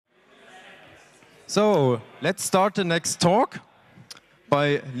So, let's start the next talk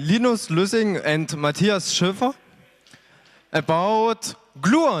by Linus, Lüssing and Matthias Schiffer about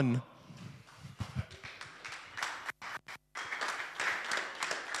Gluon.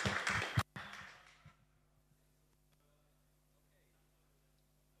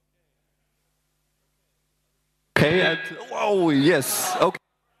 Okay, whoa, yes, okay.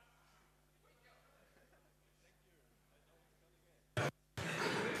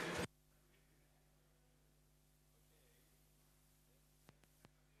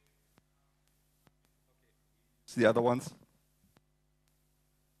 The other ones.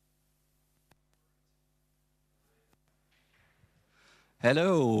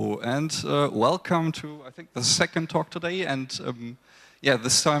 Hello, and welcome to, I think, the second talk today. And yeah,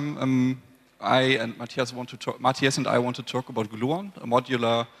 this time Matthias and I want to talk about Gluon, a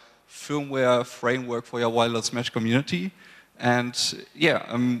modular firmware framework for your wireless mesh community. And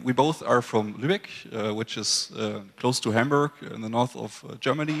yeah, we both are from Lübeck, which is close to Hamburg in the north of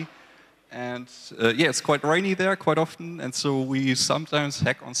Germany. And yeah, it's quite rainy there quite often, and so we sometimes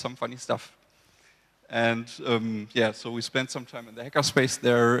hack on some funny stuff. And yeah, so we spent some time in the hackerspace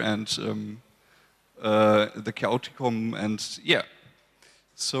there and the Chaoticum, and yeah.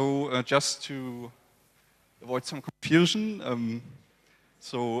 So just to avoid some confusion,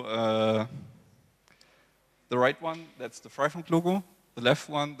 the right one, that's the Freifunk logo. The left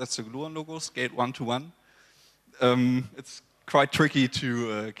one, that's the Gluon logo, scaled 1 to 1. It's quite tricky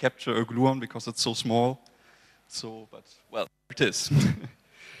to capture a Gluon because it's so small. So, but, well, it is.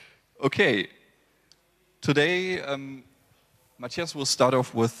 Okay. Today, Matthias will start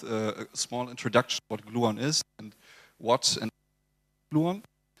off with a small introduction what Gluon is and what and Gluon.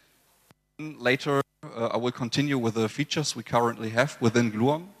 Later, I will continue with the features we currently have within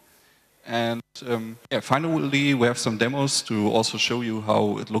Gluon. And yeah, finally, we have some demos to also show you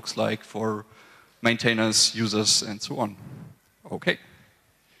how it looks like for maintainers, users, and so on. Okay.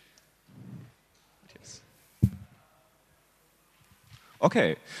 Yes.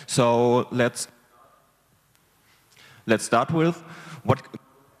 Okay, so let's start with what.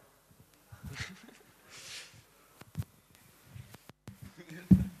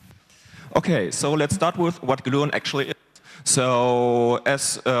 Okay, so let's start with what Gluon actually is. So,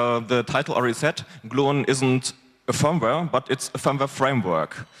 as the title already said, Gluon isn't a firmware, but it's a firmware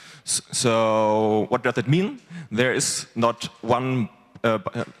framework. So, what does it mean? There is not one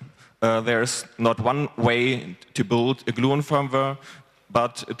way to build a Gluon firmware,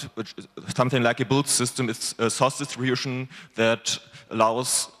 but something like a build system. It's a source distribution that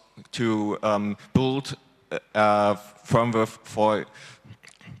allows to build a firmware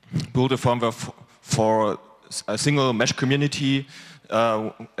for a single mesh community,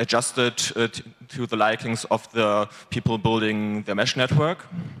 adjusted to the likings of the people building the mesh network.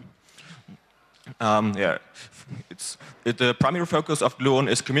 Yeah, the primary focus of Gluon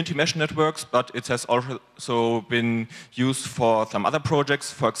is community mesh networks, but it has also been used for some other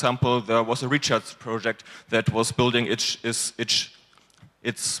projects. For example, there was a Richards project that was building its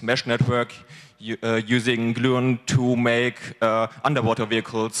mesh network using Gluon to make underwater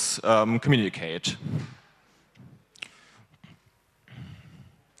vehicles communicate.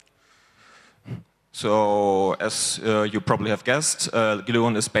 So, as you probably have guessed,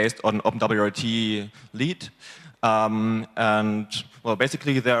 Gluon is based on OpenWRT lead. And, well,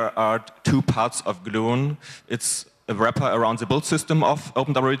 basically there are two parts of Gluon. It's a wrapper around the build system of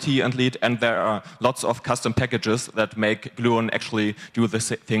OpenWRT and lead, and there are lots of custom packages that make Gluon actually do the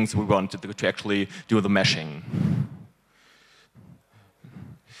things we want to actually do the meshing.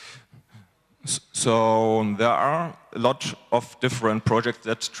 So there are a lot of different projects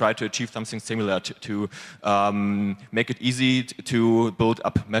that try to achieve something similar to make it easy to build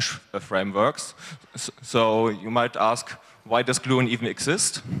up mesh frameworks. So you might ask, why does Gluon even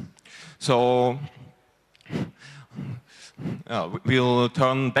exist? So we'll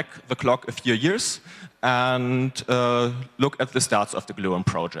turn back the clock a few years and look at the starts of the Gluon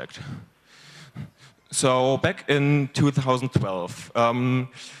project. So back in 2012,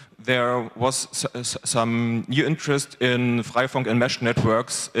 there was some new interest in Freifunk and mesh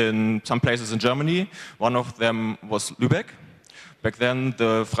networks in some places in Germany. One of them was Lübeck. Back then,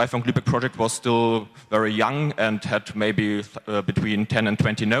 the Freifunk Lübeck project was still very young and had maybe between 10 and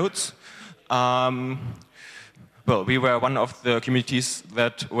 20 nodes. Well, we were one of the communities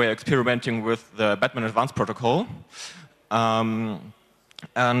that were experimenting with the BattleMesh Advanced protocol.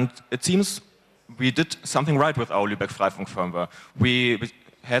 And it seems we did something right with our Lübeck Freifunk firmware. We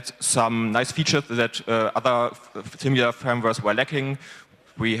had some nice features that other similar firmwares were lacking.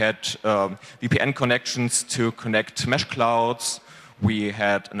 We had VPN connections to connect mesh clouds. we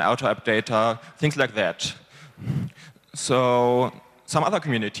had an auto updater, things like that. So some other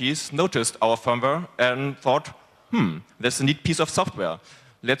communities noticed our firmware and thought, that's a neat piece of software.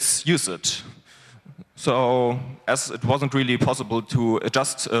 Let's use it. So as it wasn't really possible to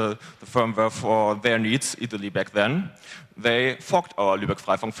adjust the firmware for their needs easily back then, they forked our Lübeck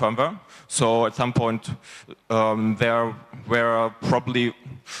Freifunk firmware. So at some point there were probably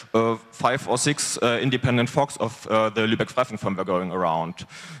 5 or 6 independent forks of the Lübeck Freifunk firmware going around.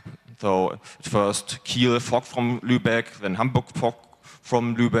 So at first Kiel forked from Lübeck, then Hamburg forked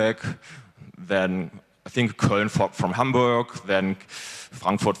from Lübeck, then I think Köln forked from Hamburg, then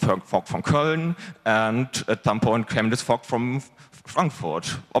Frankfurt forked from Köln, and at some point Chemnitz forked from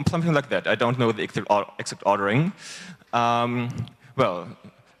Frankfurt, or something like that. I don't know the exact ordering. Well,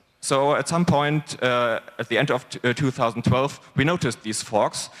 so at some point at the end of 2012, we noticed these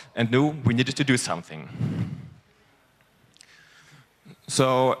forks and knew we needed to do something.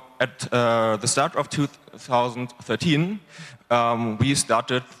 So at the start of 2013, we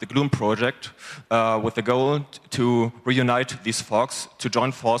started the Gluon project with the goal to reunite these forks, to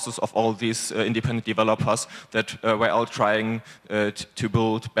join forces of all these independent developers that were all trying to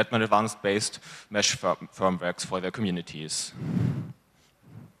build Batman Advanced-based mesh firmworks for their communities.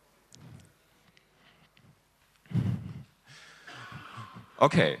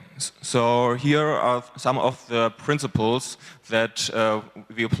 Okay, so here are some of the principles that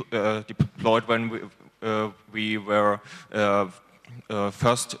we deployed when we were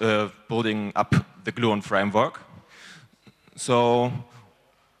first building up the Gluon framework. So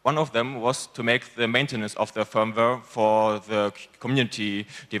one of them was to make the maintenance of the firmware for the community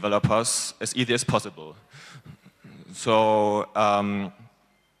developers as easy as possible. So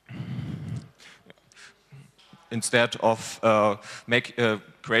instead of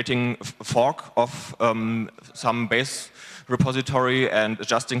creating a fork of some base repository and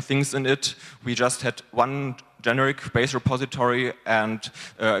adjusting things in it, we just had one generic base repository, and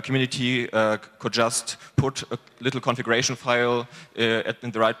a community could just put a little configuration file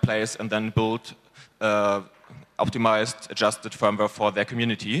in the right place and then build optimized, adjusted firmware for their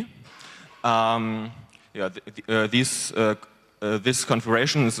community. This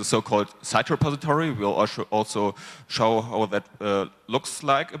configuration is a so-called site repository. We'll also show how that looks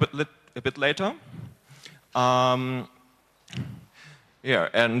like a bit later. And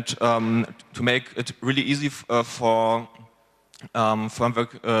to make it really easy for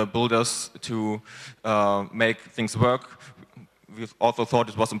firmware builders to make things work, we also thought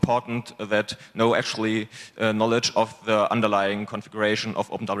it was important that no actually knowledge of the underlying configuration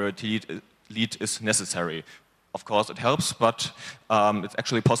of OpenWRT lead is necessary. Of course, it helps, but it's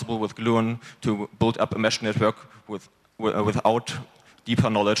actually possible with Gluon to build up a mesh network without deeper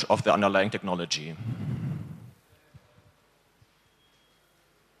knowledge of the underlying technology.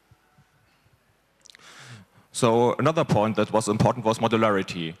 So another point that was important was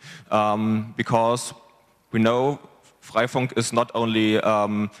modularity, because we know Freifunk is not only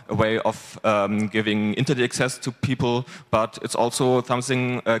a way of giving internet access to people, but it's also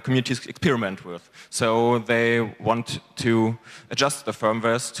something communities experiment with. So they want to adjust the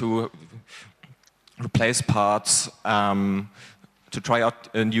firmwares to replace parts, to try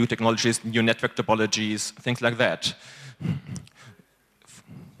out new technologies, new network topologies, things like that.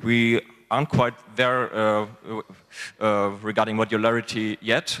 We aren't quite there regarding modularity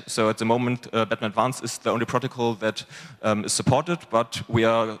yet. So at the moment, Batman Advanced is the only protocol that is supported, but we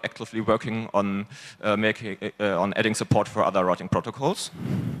are actively working on adding support for other routing protocols.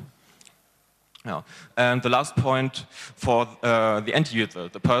 Yeah. And the last point for the end user,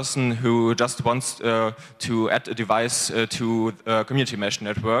 the person who just wants to add a device to a community mesh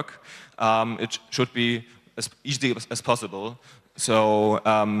network, it should be as easy as possible. So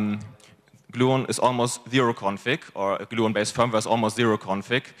Gluon is almost zero config, or a Gluon-based firmware is almost zero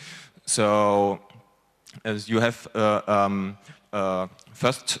config. So as you have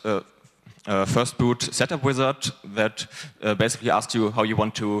first boot setup wizard that basically asks you how you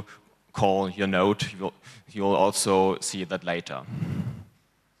want to call your node. You'll also see that later.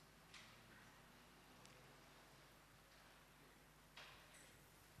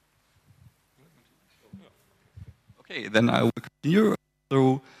 Okay, then I will continue.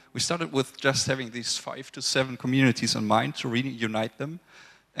 So we started with just having these 5 to 7 communities in mind to really unite them.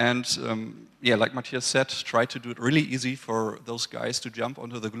 And yeah, like Matthias said, try to do it really easy for those guys to jump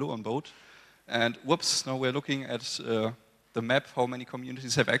onto the Gluon boat. And whoops, now we're looking at the map, how many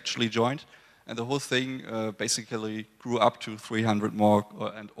communities have actually joined. And the whole thing basically grew up to 300 more,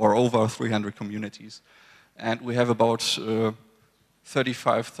 or over 300 communities. And we have about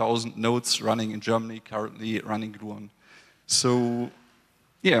 35,000 nodes running in Germany, currently running Gluon. So,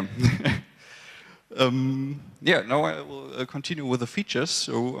 yeah. Yeah, now I will continue with the features.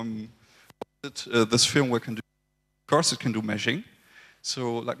 So, this firmware can do, of course, it can do meshing.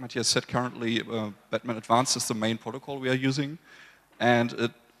 So, like Matthias said, currently, BattleMesh Advanced is the main protocol we are using.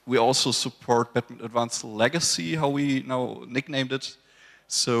 And we also support BattleMesh Advanced Legacy, how we now nicknamed it.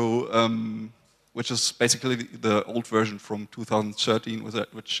 So, which is basically the old version from 2013,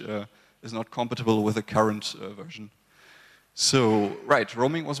 which is not compatible with the current version. So, right,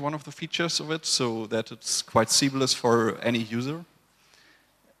 roaming was one of the features of it, so that it's quite seamless for any user.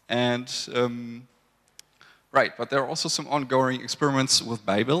 And, right, but there are also some ongoing experiments with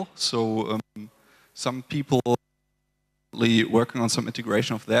Babel. So, some people are working on some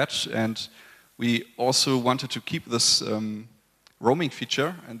integration of that, and we also wanted to keep this roaming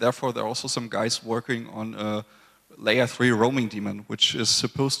feature, and therefore there are also some guys working on a layer 3 roaming daemon, which is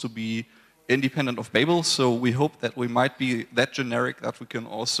supposed to be independent of Babel, so we hope that we might be that generic that we can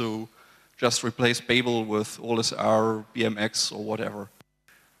also just replace Babel with OLSR, BMX, or whatever.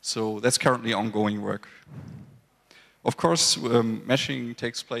 So that's currently ongoing work. Of course, meshing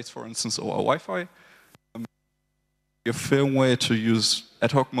takes place, for instance, over Wi-Fi. Your firmware to use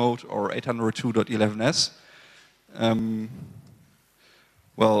ad hoc mode or 802.11s.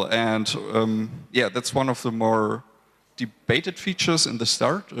 Well, and yeah, that's one of the more debated features in the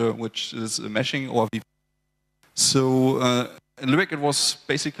start, which is meshing over VPN. So in Lübeck, it was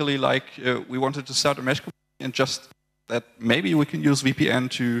basically like we wanted to start a mesh community and just that maybe we can use VPN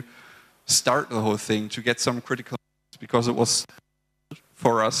to start the whole thing, to get some critical, because it was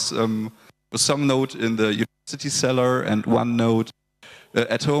for us with some node in the university cellar and one node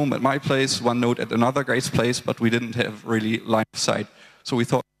at home at my place, one node at another guy's place, but we didn't have really line of sight. So we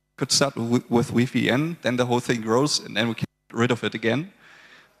thought we could start with VPN, then the whole thing grows, and then we can get rid of it again.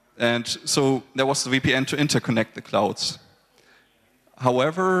 And so there was the VPN to interconnect the clouds.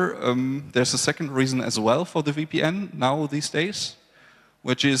 However, there's a second reason as well for the VPN now these days,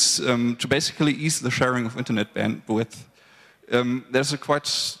 which is to basically ease the sharing of internet bandwidth.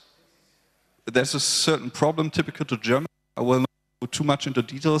 There's a certain problem typical to Germany. I will not go too much into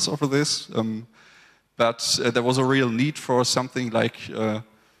details over this, but there was a real need for something like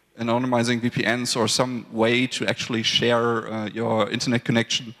anonymizing VPNs or some way to actually share your internet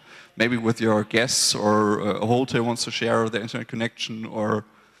connection, maybe with your guests, or a hotel wants to share their internet connection, or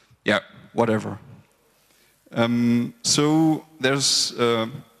yeah, whatever. So there's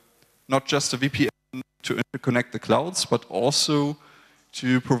not just a VPN to interconnect the clouds, but also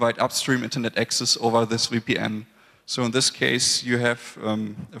to provide upstream internet access over this VPN. So in this case, you have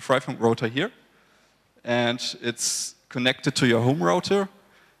a Freifunk router here, and it's connected to your home router.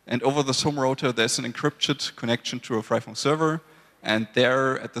 And over this home router, there's an encrypted connection to a Freifunk server. And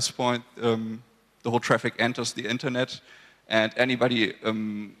there, at this point, the whole traffic enters the internet, and anybody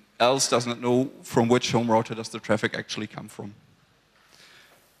else doesn't know from which home router does the traffic actually come from.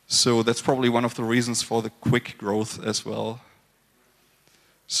 So that's probably one of the reasons for the quick growth as well.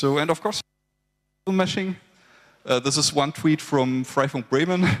 So, and of course, meshing. This is one tweet from Freifunk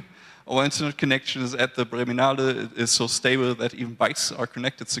Bremen. Our internet connection is at the Breminale. It is so stable that even bikes are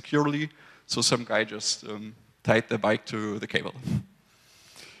connected securely. So some guy just tied the bike to the cable.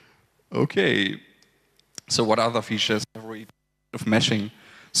 Okay. So what other features have we of meshing?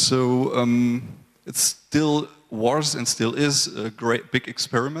 So it still was and still is a great big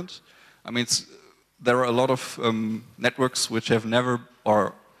experiment. I mean, there are a lot of networks which have never,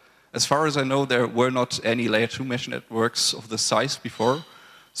 or as far as I know, there were not any layer 2 mesh networks of this size before.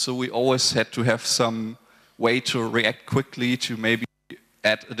 So we always had to have some way to react quickly to maybe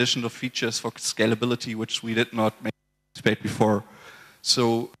add additional features for scalability, which we did not anticipate before.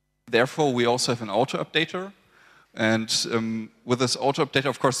 So therefore, we also have an auto-updater. And with this auto-updater,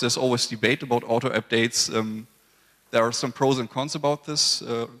 of course, there's always debate about auto-updates. There are some pros and cons about this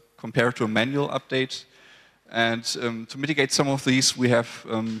compared to a manual update. And to mitigate some of these, we have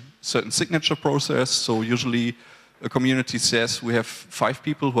certain signature process. So usually a community says we have 5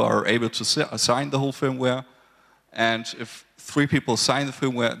 people who are able to sign the whole firmware. And if 3 people sign the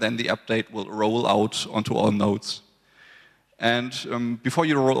firmware, then the update will roll out onto all nodes. And before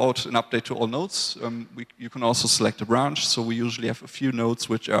you roll out an update to all nodes, you can also select a branch. So we usually have a few nodes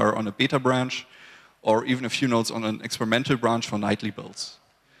which are on a beta branch, or even a few nodes on an experimental branch for nightly builds.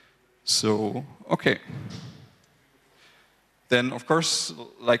 So, okay. Then, of course,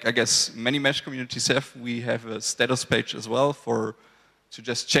 like I guess many mesh communities have, we have a status page as well to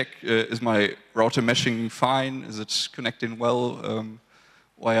just check, is my router meshing fine? Is it connecting well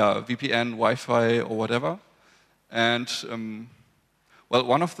via VPN, Wi-Fi, or whatever? And, well,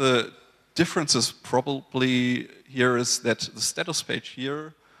 one of the differences probably here is that the status page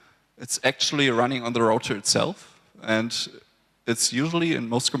here, it's actually running on the router itself, and it's usually in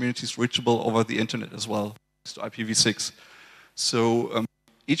most communities reachable over the internet as well, thanks to IPv6. So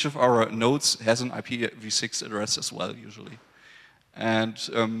each of our nodes has an IPv6 address as well, usually. And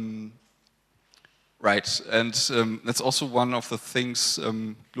right, and that's also one of the things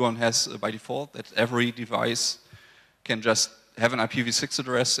Gluon has by default, that every device can just have an IPv6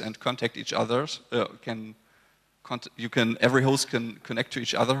 address and contact each other. Every host can connect to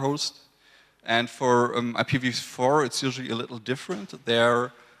each other host. And for IPv4, it's usually a little different.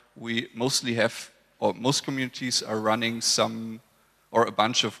 There, we mostly have, or most communities are running some, or a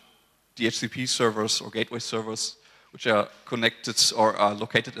bunch of DHCP servers or gateway servers, which are connected or are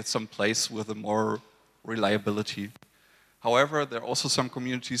located at some place with a more reliability. However, there are also some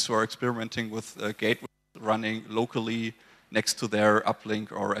communities who are experimenting with gateways running locally next to their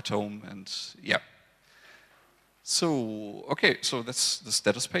uplink or at home, and yeah. So, okay, so that's the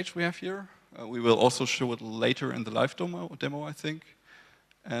status page we have here. We will also show it later in the live demo, I think.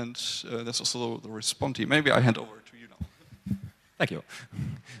 And there's also the respondee. Maybe I hand over to you now. Thank you.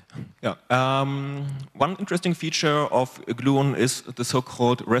 Yeah. One interesting feature of Gluon is the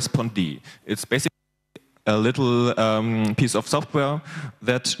so-called respondee. It's basically a little piece of software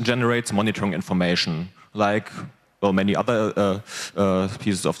that generates monitoring information, like, well, many other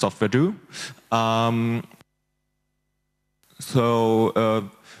pieces of software do.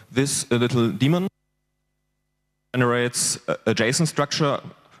 This little daemon generates a JSON structure.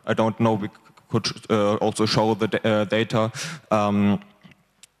 I don't know, we could also show the data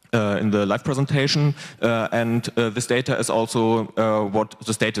in the live presentation. And this data is also what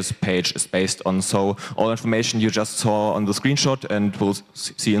the status page is based on. So all information you just saw on the screenshot and will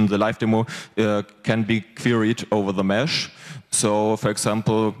see in the live demo can be queried over the mesh. So, for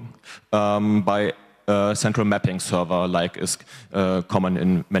example, by a central mapping server, like is common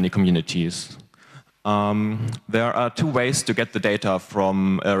in many communities. There are two ways to get the data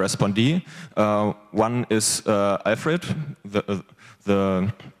from a respondee. One is Alfred,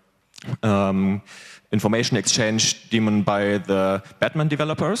 the information exchange daemon by the Batman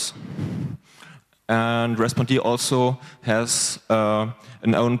developers. And respondee also has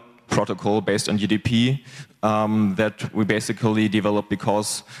an own protocol based on UDP that we basically developed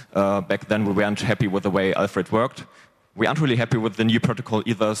because back then we weren't happy with the way Alfred worked. We aren't really happy with the new protocol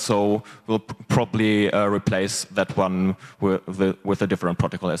either, so we'll probably replace that one with a different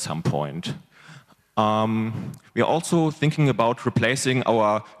protocol at some point. We are also thinking about replacing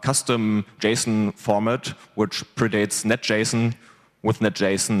our custom JSON format, which predates NetJSON, with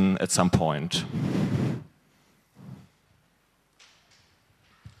NetJSON at some point.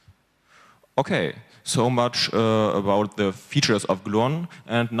 Okay, so much about the features of Gluon,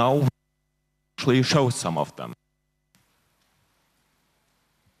 and now we'll actually show some of them.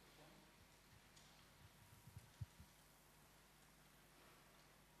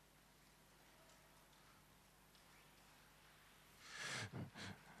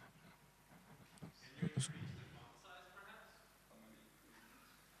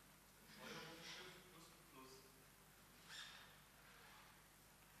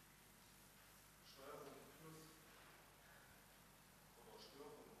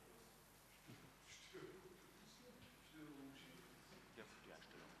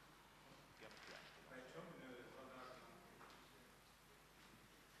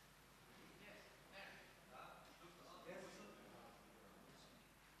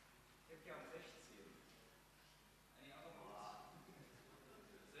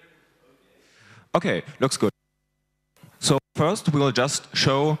 Okay, looks good. So first, we will just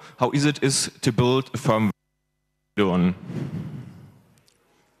show how easy it is to build a firmware Gluon.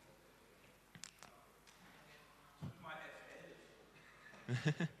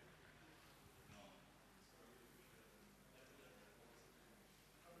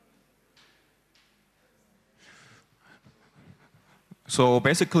 So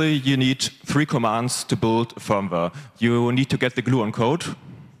basically, you need 3 commands to build a firmware. You need to get the Gluon code.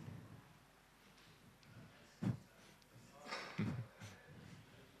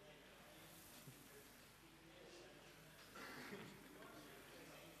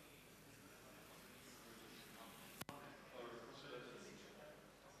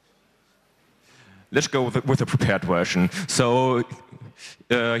 Let's go with the prepared version. So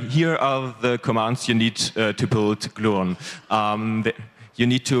here are the commands you need to build Gluon. You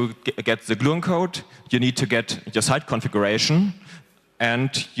need to get the Gluon code, you need to get your site configuration, and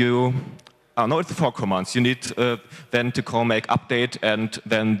you, no, it's the 4 commands. You need then to call make update and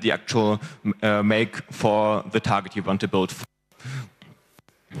then the actual make for the target you want to build.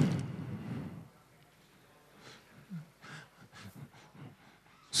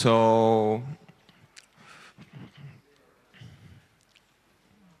 So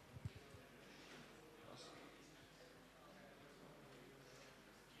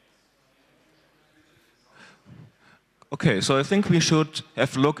okay, so I think we should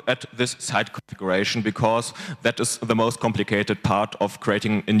have a look at this site configuration because that is the most complicated part of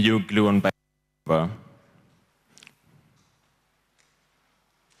creating a new Gluon server.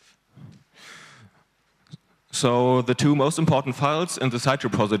 So the two most important files in the site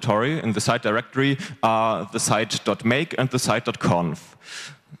repository, in the site directory, are the site.make and the site.conf.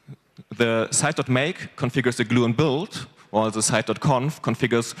 The site.make configures the Gluon build, while the site.conf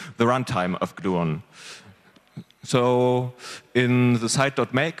configures the runtime of Gluon. So in the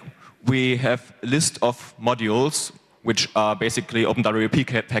site.make, we have a list of modules, which are basically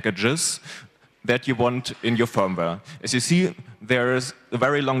OpenWP packages that you want in your firmware. As you see, there is a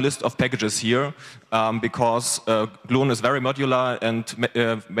very long list of packages here because Gluon is very modular and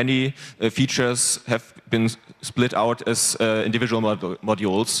many features have been split out as individual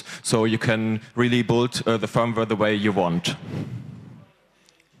modules, so you can really build the firmware the way you want.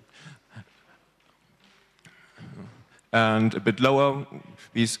 And a bit lower,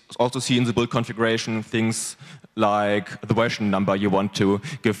 we also see in the build configuration things like the version number you want to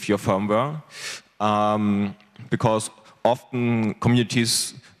give your firmware. Because often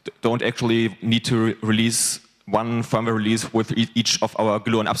communities don't actually need to release one firmware release with each of our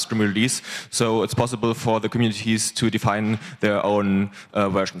Gluon upstream release. So it's possible for the communities to define their own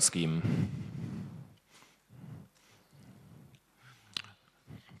version scheme.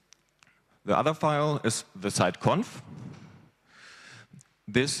 The other file is the site.conf.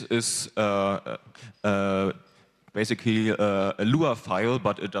 This is basically a Lua file,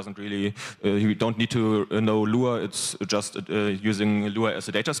 but it doesn't really, you don't need to know Lua, it's just using Lua as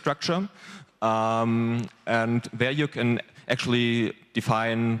a data structure. And there you can actually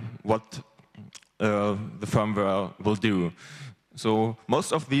define what the firmware will do. So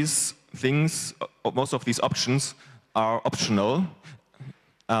most of these things, most of these options are optional.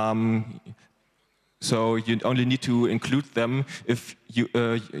 So you only need to include them if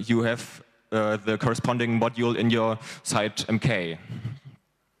you have the corresponding module in your site MK.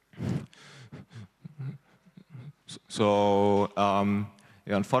 So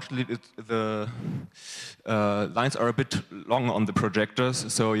yeah, unfortunately, the lines are a bit long on the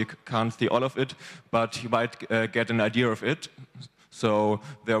projectors, so you can't see all of it, but you might get an idea of it. So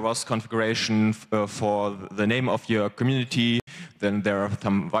there was configuration for the name of your community. Then there are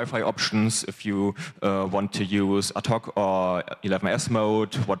some Wi-Fi options if you want to use ad hoc or 11S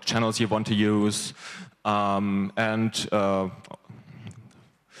mode, what channels you want to use.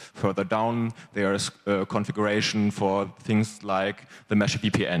 Further down, there's configuration for things like the Mesh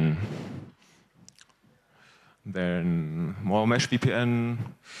VPN. Then more Mesh VPN,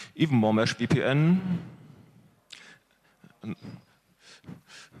 even more Mesh VPN.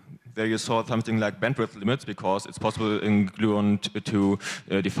 There you saw something like bandwidth limits, because it's possible in Gluon to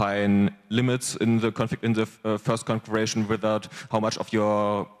define limits in the first configuration without how much of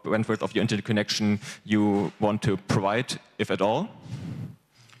your bandwidth of your internet connection you want to provide, if at all.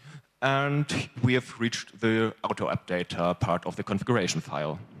 And we have reached the auto updater part of the configuration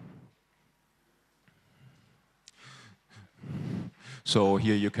file. So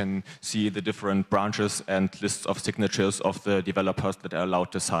here you can see the different branches and lists of signatures of the developers that are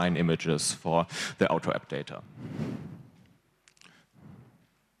allowed to sign images for the auto updater.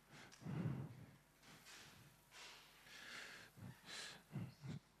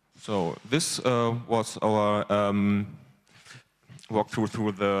 So this was our walkthrough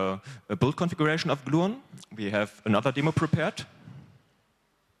through the build configuration of Gluon. We have another demo prepared.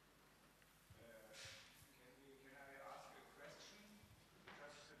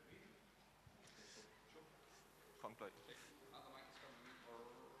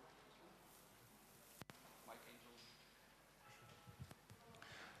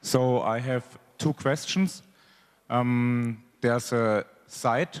 So I have two questions. There's a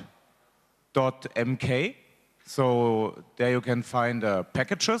site.mk, so there you can find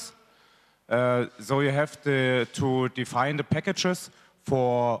packages. So you have to define the packages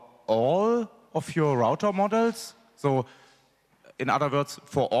for all of your router models. So in other words,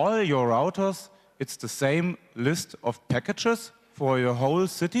 for all your routers, it's the same list of packages for your whole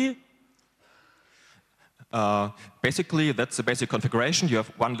city. Basically, that's the basic configuration. You have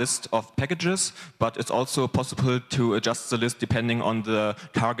one list of packages, but it's also possible to adjust the list depending on the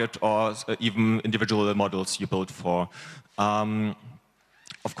target or even individual models you build for.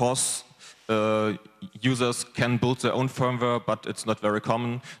 Of course, users can build their own firmware, but it's not very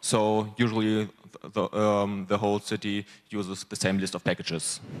common. So usually the whole city uses the same list of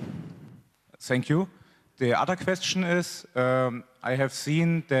packages. Thank you. The other question is, I have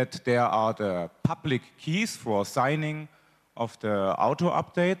seen that there are the public keys for signing of the auto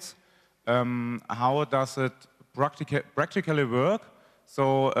updates. How does it practically work?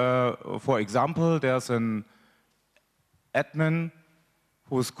 So, for example, there's an admin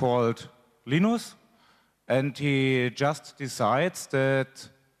who's called Linus, and he just decides that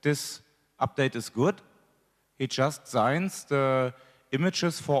this update is good. He just signs the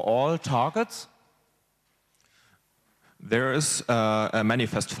images for all targets. There is a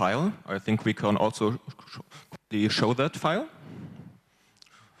manifest file. I think we can also show that file.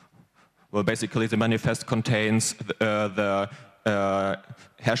 Well, basically, the manifest contains the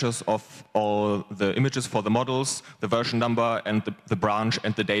hashes of all the images for the models, the version number, and the branch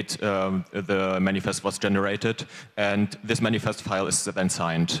and the date the manifest was generated. And this manifest file is then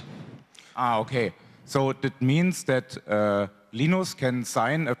signed. Ah, okay. So that means that Linus can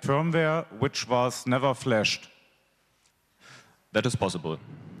sign a firmware which was never flashed. That is possible.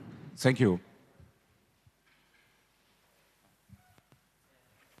 Thank you.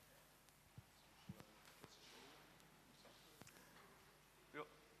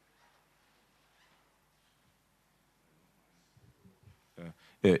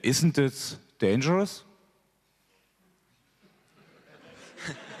 Isn't it dangerous?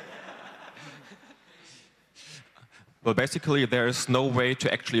 Well, basically, there is no way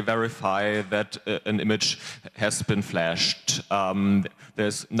to actually verify that an image has been flashed.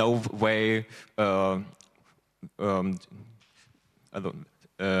 There's no way. There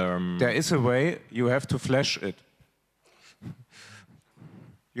is a way. You have to flash it.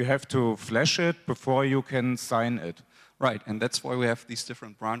 You have to flash it before you can sign it. Right, and that's why we have these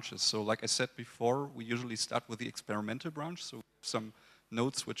different branches. So like I said before, we usually start with the experimental branch, so some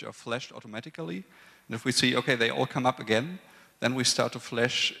nodes which are flashed automatically. And if we see, okay, they all come up again, then we start to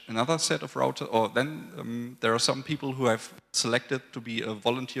flash another set of routers, or then there are some people who have selected to be a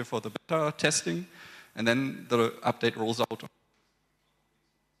volunteer for the beta testing, and then the update rolls out.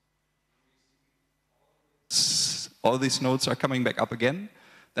 All these nodes are coming back up again.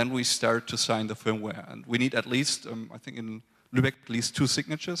 Then we start to sign the firmware. And we need at least, I think in Lübeck, at least 2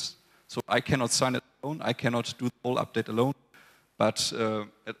 signatures. So I cannot sign it alone. I cannot do the whole update alone. But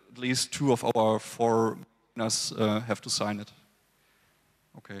at least 2 of our 4 maintainers have to sign it.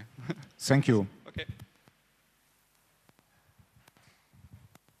 Okay. Thank you. Okay.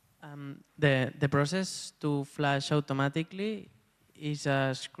 The process to flash automatically is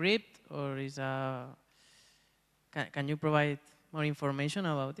a script or is a... Can you provide more information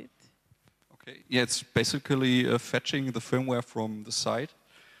about it? Okay, yeah, it's basically fetching the firmware from the site.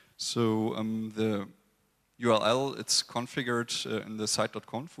 So the URL, it's configured in the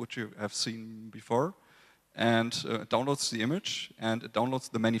site.conf, which you have seen before, and it downloads the image, and it downloads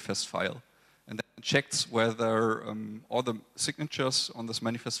the manifest file. And then it checks whether all the signatures on this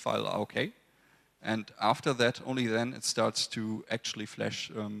manifest file are okay. And after that, only then it starts to actually flash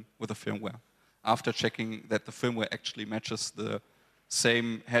with the firmware, after checking that the firmware actually matches the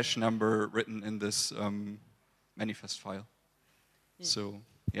same hash number written in this manifest file. Yeah. So,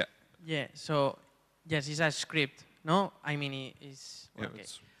 yeah. Yeah, so, yes, it's a script, no? I mean, it's... Yeah, okay.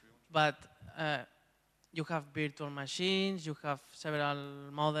 But you have virtual machines, you have several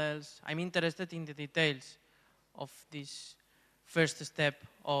models. I'm interested in the details of this first step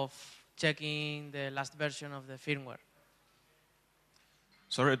of checking the last version of the firmware.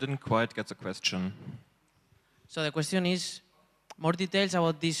 Sorry, I didn't quite get the question. So the question is, more details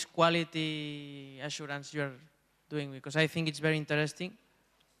about this quality assurance you're doing, because I think it's very interesting,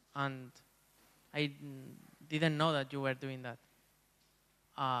 and I didn't know that you were doing that.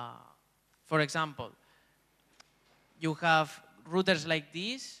 For example, you have routers like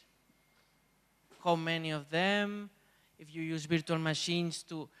this, how many of them, if you use virtual machines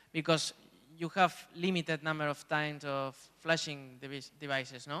to, because you have limited number of times of flashing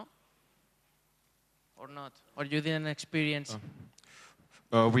devices, no? Or not? Or you didn't experience?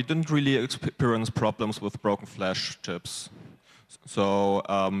 We didn't really experience problems with broken flash chips. So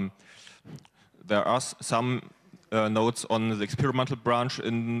there are some nodes on the experimental branch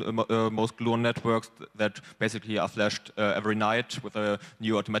in most Gluon networks that basically are flashed every night with a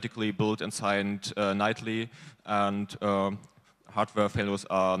new automatically built and signed nightly, and hardware failures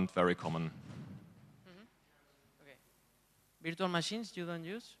aren't very common. Okay. Virtual machines you don't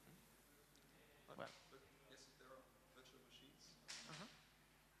use? Well. Yes, there are virtual machines.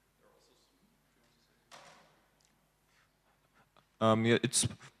 Yeah,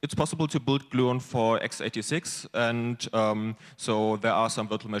 it's possible to build Gluon for x86, and so there are some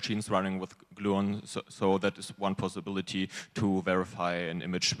virtual machines running with Gluon, so that is one possibility to verify an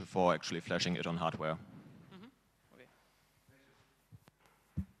image before actually flashing it on hardware.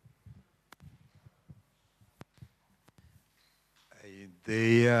 Okay.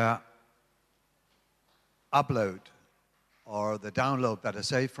 The upload or the download, better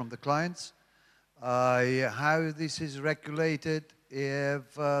say, from the clients, how this is regulated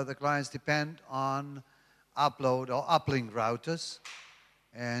if the clients depend on upload or uplink routers,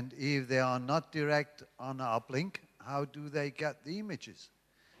 and if they are not direct on uplink, how do they get the images?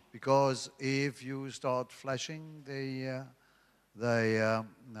 Because if you start flashing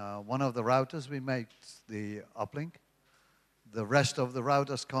one of the routers, we make the uplink, the rest of the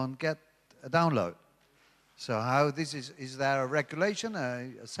routers can't get a download. So how this is there a regulation,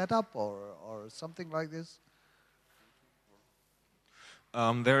 a setup or something like this?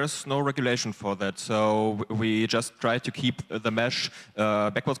 There is no regulation for that, so we just try to keep the mesh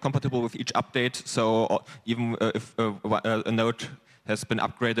backwards compatible with each update, so even if a node has been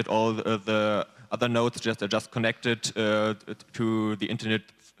upgraded, all the other nodes just connected to the internet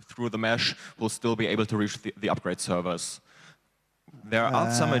through the mesh will still be able to reach the upgrade servers. There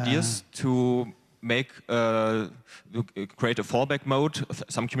are some ideas to create a fallback mode.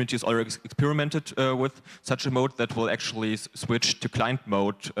 Some communities already experimented with such a mode that will actually switch to client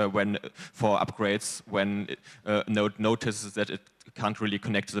mode for upgrades when a node notices that it can't really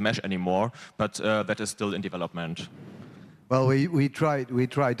connect to the mesh anymore, but that is still in development. Well, we tried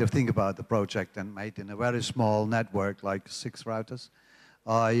to think about the project and made in a very small network, like 6 routers,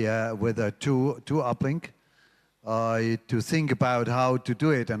 with a two uplink. To think about how to do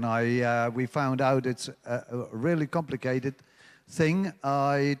it, and we found out it's a really complicated thing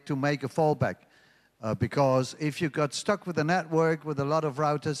to make a fallback, because if you got stuck with a network with a lot of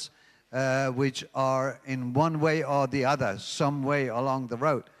routers which are in one way or the other, some way along the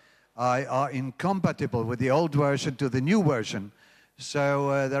road, are incompatible with the old version to the new version,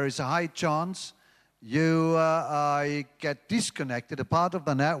 so there is a high chance you get disconnected, a part of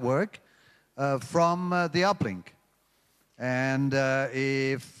the network, from the uplink. And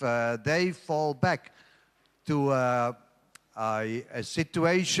if they fall back to a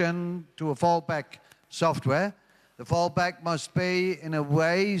situation, to a fallback software, the fallback must be in a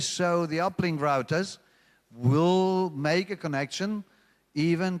way so the uplink routers will make a connection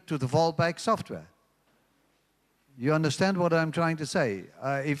even to the fallback software. You understand what I'm trying to say?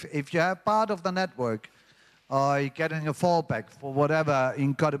 If you have part of the network getting a fallback for whatever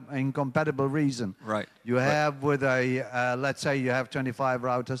incompatible reason. Right. You have with a, let's say you have 25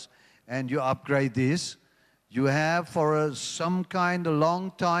 routers and you upgrade this, you have for some kind of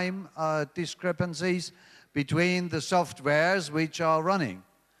long time discrepancies between the softwares which are running.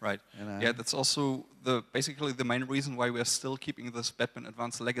 Right. You know? Yeah, that's also basically the main reason why we're still keeping this Batman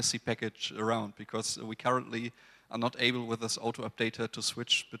Advanced Legacy package around, because we currently are not able with this auto updater to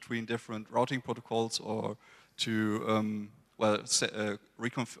switch between different routing protocols or to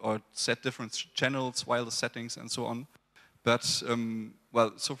set different channels, wireless settings, and so on. But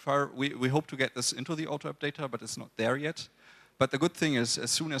well, so far we hope to get this into the auto updater, but it's not there yet. But the good thing is,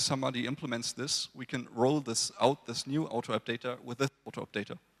 as soon as somebody implements this, we can roll this out, this new auto updater, with this auto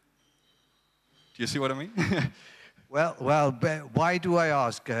updater. Do you see what I mean? Well, why do I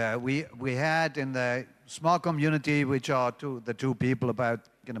ask? We had in the small community, which are the two people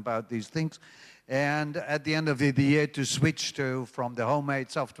about these things, and at the end of the year to switch from the homemade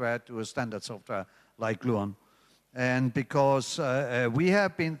software to a standard software like Gluon. And because we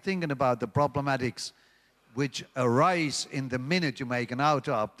have been thinking about the problematics which arise in the minute you make an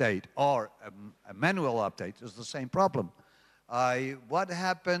auto update or a manual update, is the same problem. What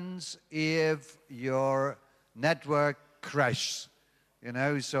happens if your network crashes? You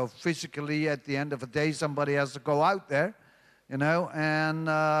know, so physically at the end of the day somebody has to go out there, you know, and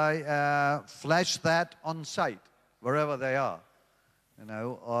flash that on site, wherever they are. You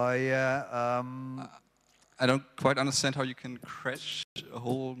know, I don't quite understand how you can crash a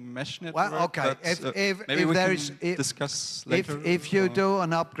whole mesh network. Well, okay, but, if maybe we there can discuss later. If you do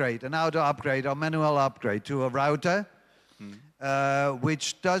an upgrade, an auto upgrade or manual upgrade to a router,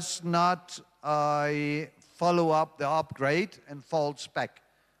 which does not follow up the upgrade and falls back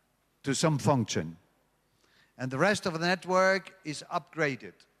to some function, and the rest of the network is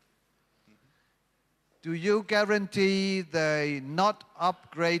upgraded, do you guarantee the not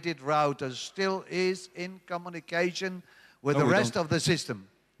upgraded router still is in communication with the rest of the system?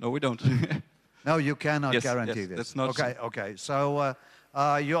 No, we don't. No, you cannot Yes, guarantee yes, this. that's not okay. So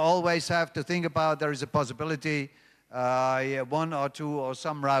you always have to think about there is a possibility one or two or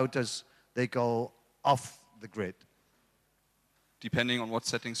some routers, they go off the grid. Depending on what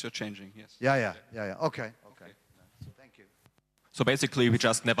settings you're changing, yes. Yeah. Okay. Thank you. So basically, we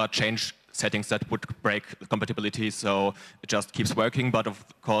just never change settings that would break the compatibility, so it just keeps working. But of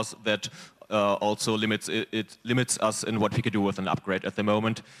course, that also limits us in what we can do with an upgrade at the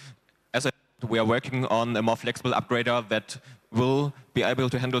moment. As I said, we are working on a more flexible upgrader that will be able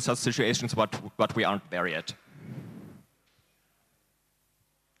to handle such situations, but we aren't there yet.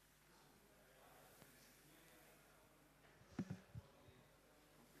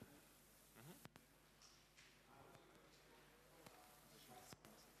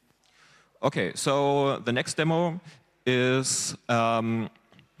 Okay, so the next demo is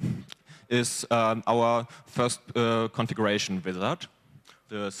our first configuration wizard,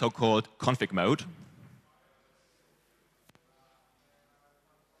 the so-called config mode.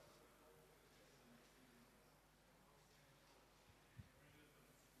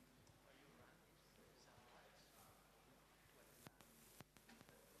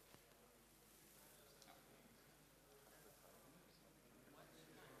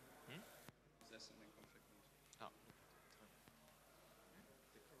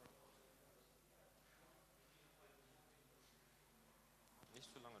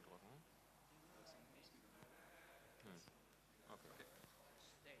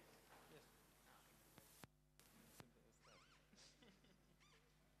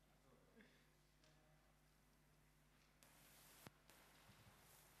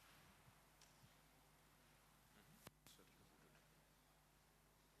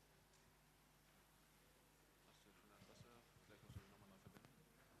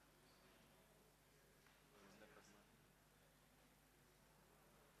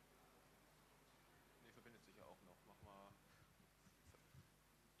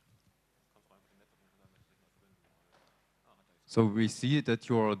 So we see that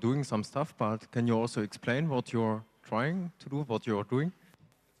you're doing some stuff, but can you also explain what you're trying to do, what you're doing?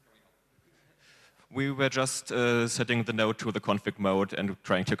 We were just setting the node to the config mode and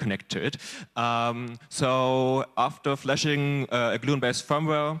trying to connect to it. So after flashing a Gluon-based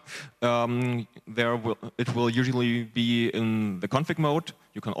firmware, it will usually be in the config mode.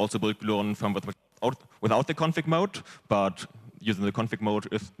 You can also build Gluon firmware without the config mode, but using the config mode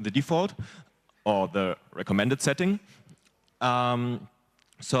is the default or the recommended setting.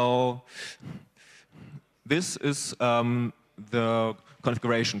 So this is the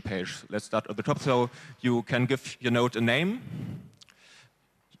configuration page. Let's start at the top. So you can give your node a name.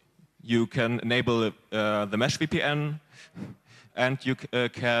 You can enable the mesh VPN, and you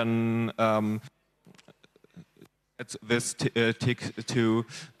can add this tick to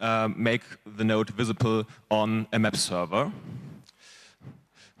make the node visible on a map server.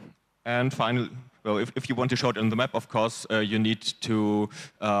 And finally, well, if you want to show it in the map, of course, you need to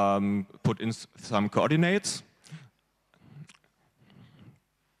put in some coordinates.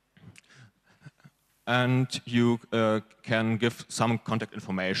 And you can give some contact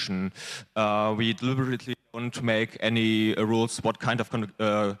information. We deliberately don't make any rules what kind of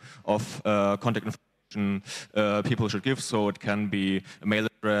contact information people should give. So it can be a mail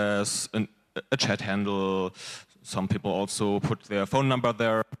address, a chat handle. Some people also put their phone number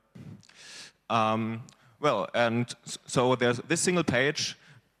there. Well, and so there's this single page,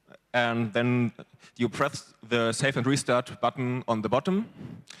 and then you press the save and restart button on the bottom.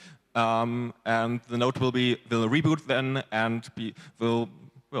 And the node will reboot then, and it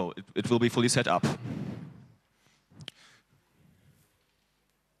will be fully set up.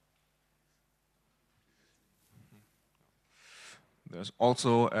 There's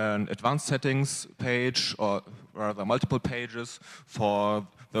also an advanced settings page, or rather multiple pages, for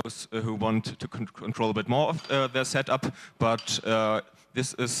those who want to control a bit more of their setup, but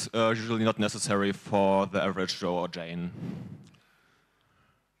this is usually not necessary for the average Joe or Jane.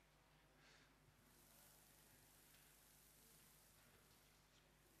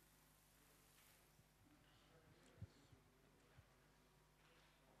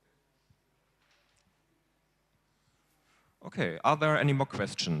 Okay, are there any more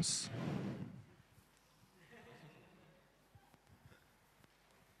questions?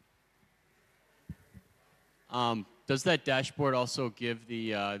 Does that dashboard also give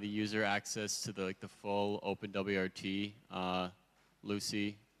the user access to the full OpenWRT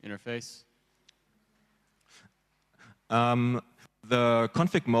Lüssing interface? The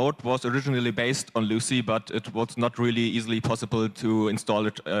config mode was originally based on Lüssing, but it was not really easily possible to install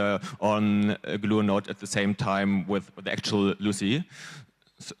it on a Gluon node at the same time with the actual Lüssing.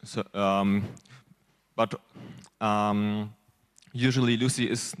 Usually Lucy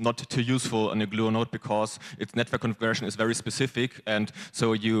is not too useful on a Gluon node because its network configuration is very specific, and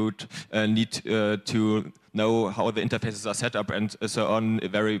so you need to know how the interfaces are set up and so on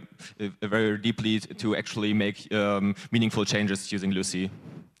very deeply to actually make meaningful changes using Lucy.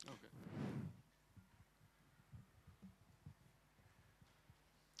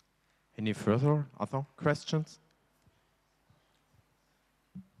 Any further other questions?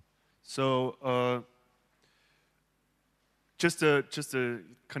 So just a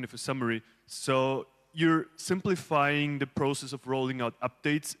kind of a summary. So you're simplifying the process of rolling out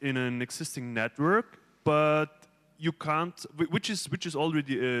updates in an existing network, but you can't, which is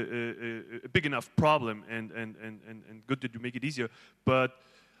already a big enough problem, and good that you make it easier. But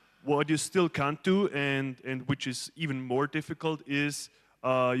what you still can't do, and which is even more difficult, is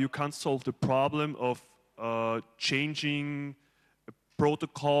you can't solve the problem of changing a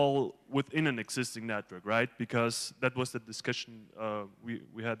protocol within an existing network, right? Because that was the discussion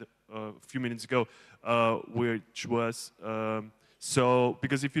we had a few minutes ago, which was so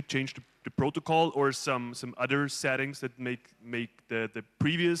because if you change the protocol or some other settings that make the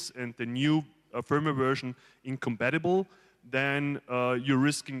previous and the new firmware version incompatible, then you're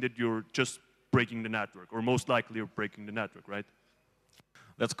risking that you're just breaking the network, or most likely you're breaking the network, right?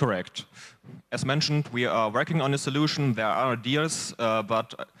 That's correct. As mentioned, we are working on a solution. There are ideas,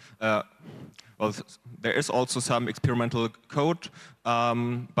 but well, there is also some experimental code,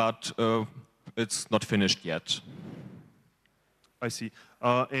 but it's not finished yet. I see.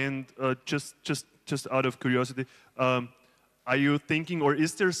 And just out of curiosity, are you thinking, or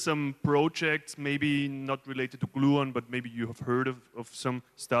is there some projects, maybe not related to Gluon, but maybe you have heard of some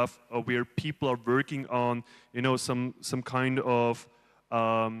stuff where people are working on, you know, some kind of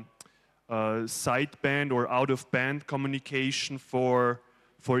sideband or out-of-band communication for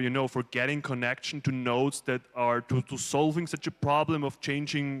getting connection to nodes that are to solving such a problem of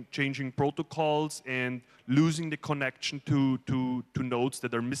changing protocols and losing the connection to nodes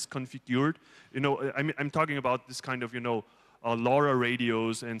that are misconfigured. You know, I'm talking about this kind of, you know, LoRa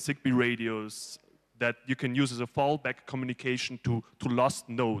radios and Zigbee radios that you can use as a fallback communication to lost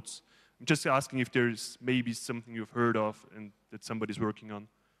nodes. I'm just asking if there's maybe something you've heard of and that somebody's working on.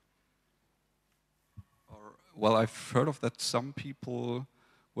 Well, I've heard of that some people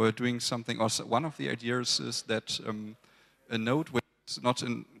were doing something, or one of the ideas is that a node which is not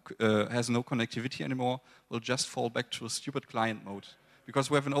has no connectivity anymore will just fall back to a stupid client mode.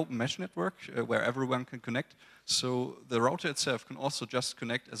 Because we have an open mesh network where everyone can connect, so the router itself can also just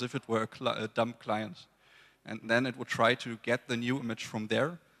connect as if it were a dumb client. And then it would try to get the new image from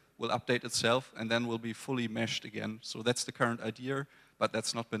there, will update itself, and then will be fully meshed again. So that's the current idea, but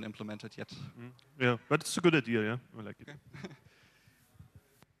that's not been implemented yet. Mm. Yeah, but it's a good idea, yeah? I like it. Okay.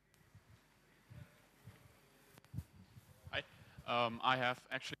 Hi. I have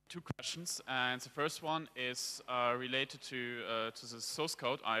actually two questions, and the first one is related to the source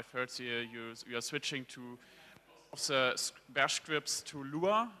code. I've heard you are switching to the bash scripts to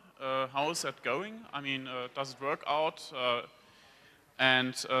Lua. How is that going? I mean, does it work out?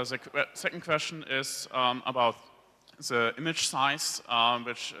 And the second question is about the image size,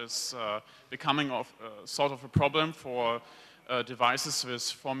 which is becoming sort of a problem for devices with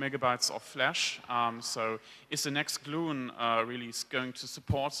 4 megabytes of flash. So is the next Gluon release going to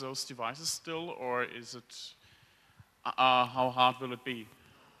support those devices still, or is it, how hard will it be?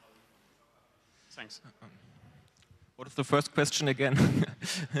 Thanks. What is the first question again?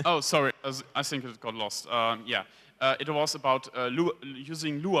 Oh, sorry, I think it got lost. Yeah, it was about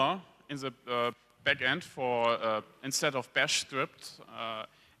using Lua in the backend for instead of bash script,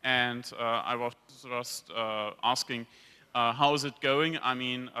 and I was just asking, how is it going? I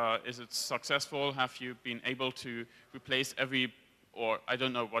mean, is it successful? Have you been able to replace every, or I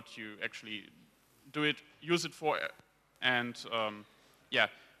don't know what you actually use it for, and yeah.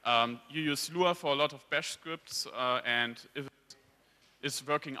 You use Lua for a lot of bash scripts, and if it is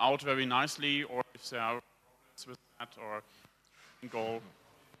working out very nicely, or if there are problems with that, or goal.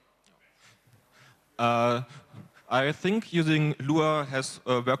 I think using Lua has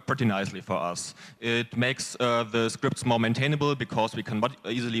worked pretty nicely for us. It makes the scripts more maintainable because we can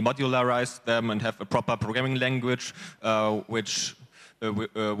easily modularize them and have a proper programming language, which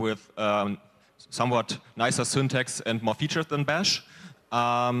with somewhat nicer syntax and more features than bash.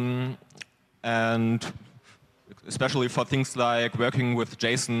 And especially for things like working with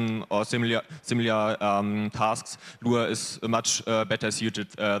JSON or similar tasks, Lua is much better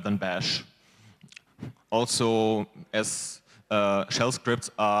suited than bash. Also, as shell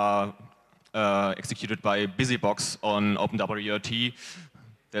scripts are executed by BusyBox on OpenWRT,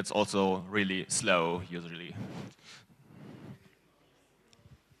 that's also really slow usually.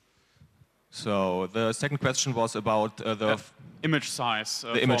 So the second question was about the image size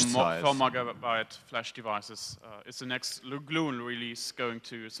the image size. 4 megabyte flash devices. Is the next Gluon release going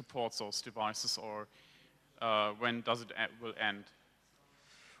to support those devices, or when does it will end?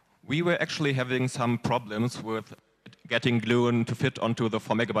 We were actually having some problems with getting Gluon to fit onto the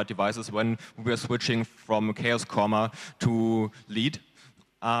 4 megabyte devices when we were switching from Chaos Comma to Lead.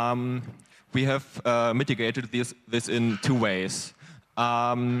 We have mitigated this in two ways.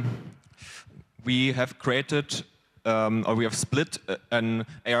 We have created, or we have split an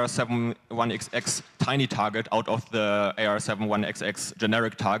AR71XX tiny target out of the AR71XX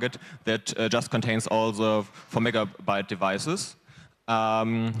generic target that just contains all the 4 megabyte devices.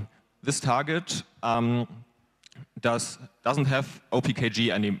 This target doesn't have OPKG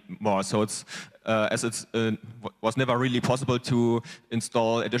anymore, so it's as it was never really possible to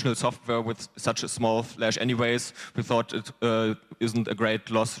install additional software with such a small flash anyways. We thought it isn't a great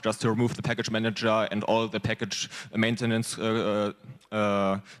loss just to remove the package manager and all the package maintenance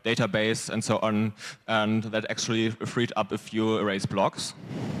database and so on, and that actually freed up a few erase blocks.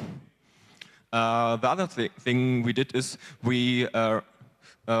 The other thing we did is we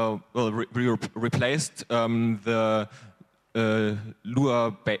replaced the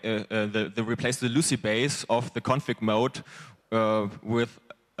replaced the Lüssing base of the config mode with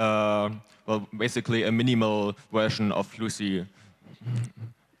basically a minimal version of Lüssing.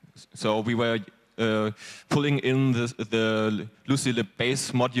 So we were pulling in the Lüssing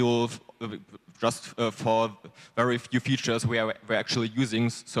base module just for very few features we're actually using,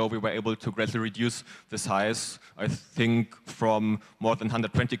 so we were able to greatly reduce the size, I think, from more than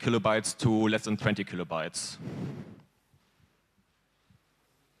 120 kilobytes to less than 20 kilobytes.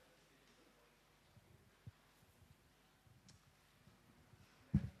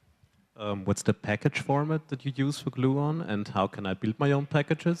 What's the package format that you use for Gluon, and how can I build my own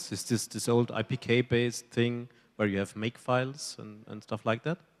packages? Is this old IPK-based thing where you have make files and stuff like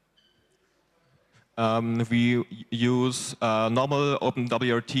that? We use normal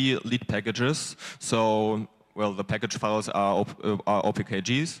OpenWRT lead packages. So, well, the package files are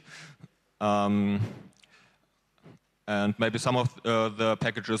OPKGs. And maybe some of the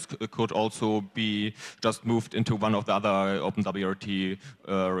packages could also be just moved into one of the other OpenWRT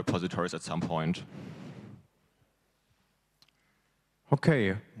repositories at some point.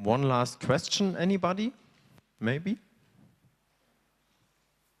 Okay, one last question, anybody? Maybe?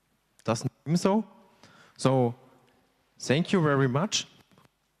 Doesn't seem so. So, thank you very much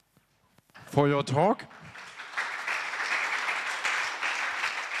for your talk.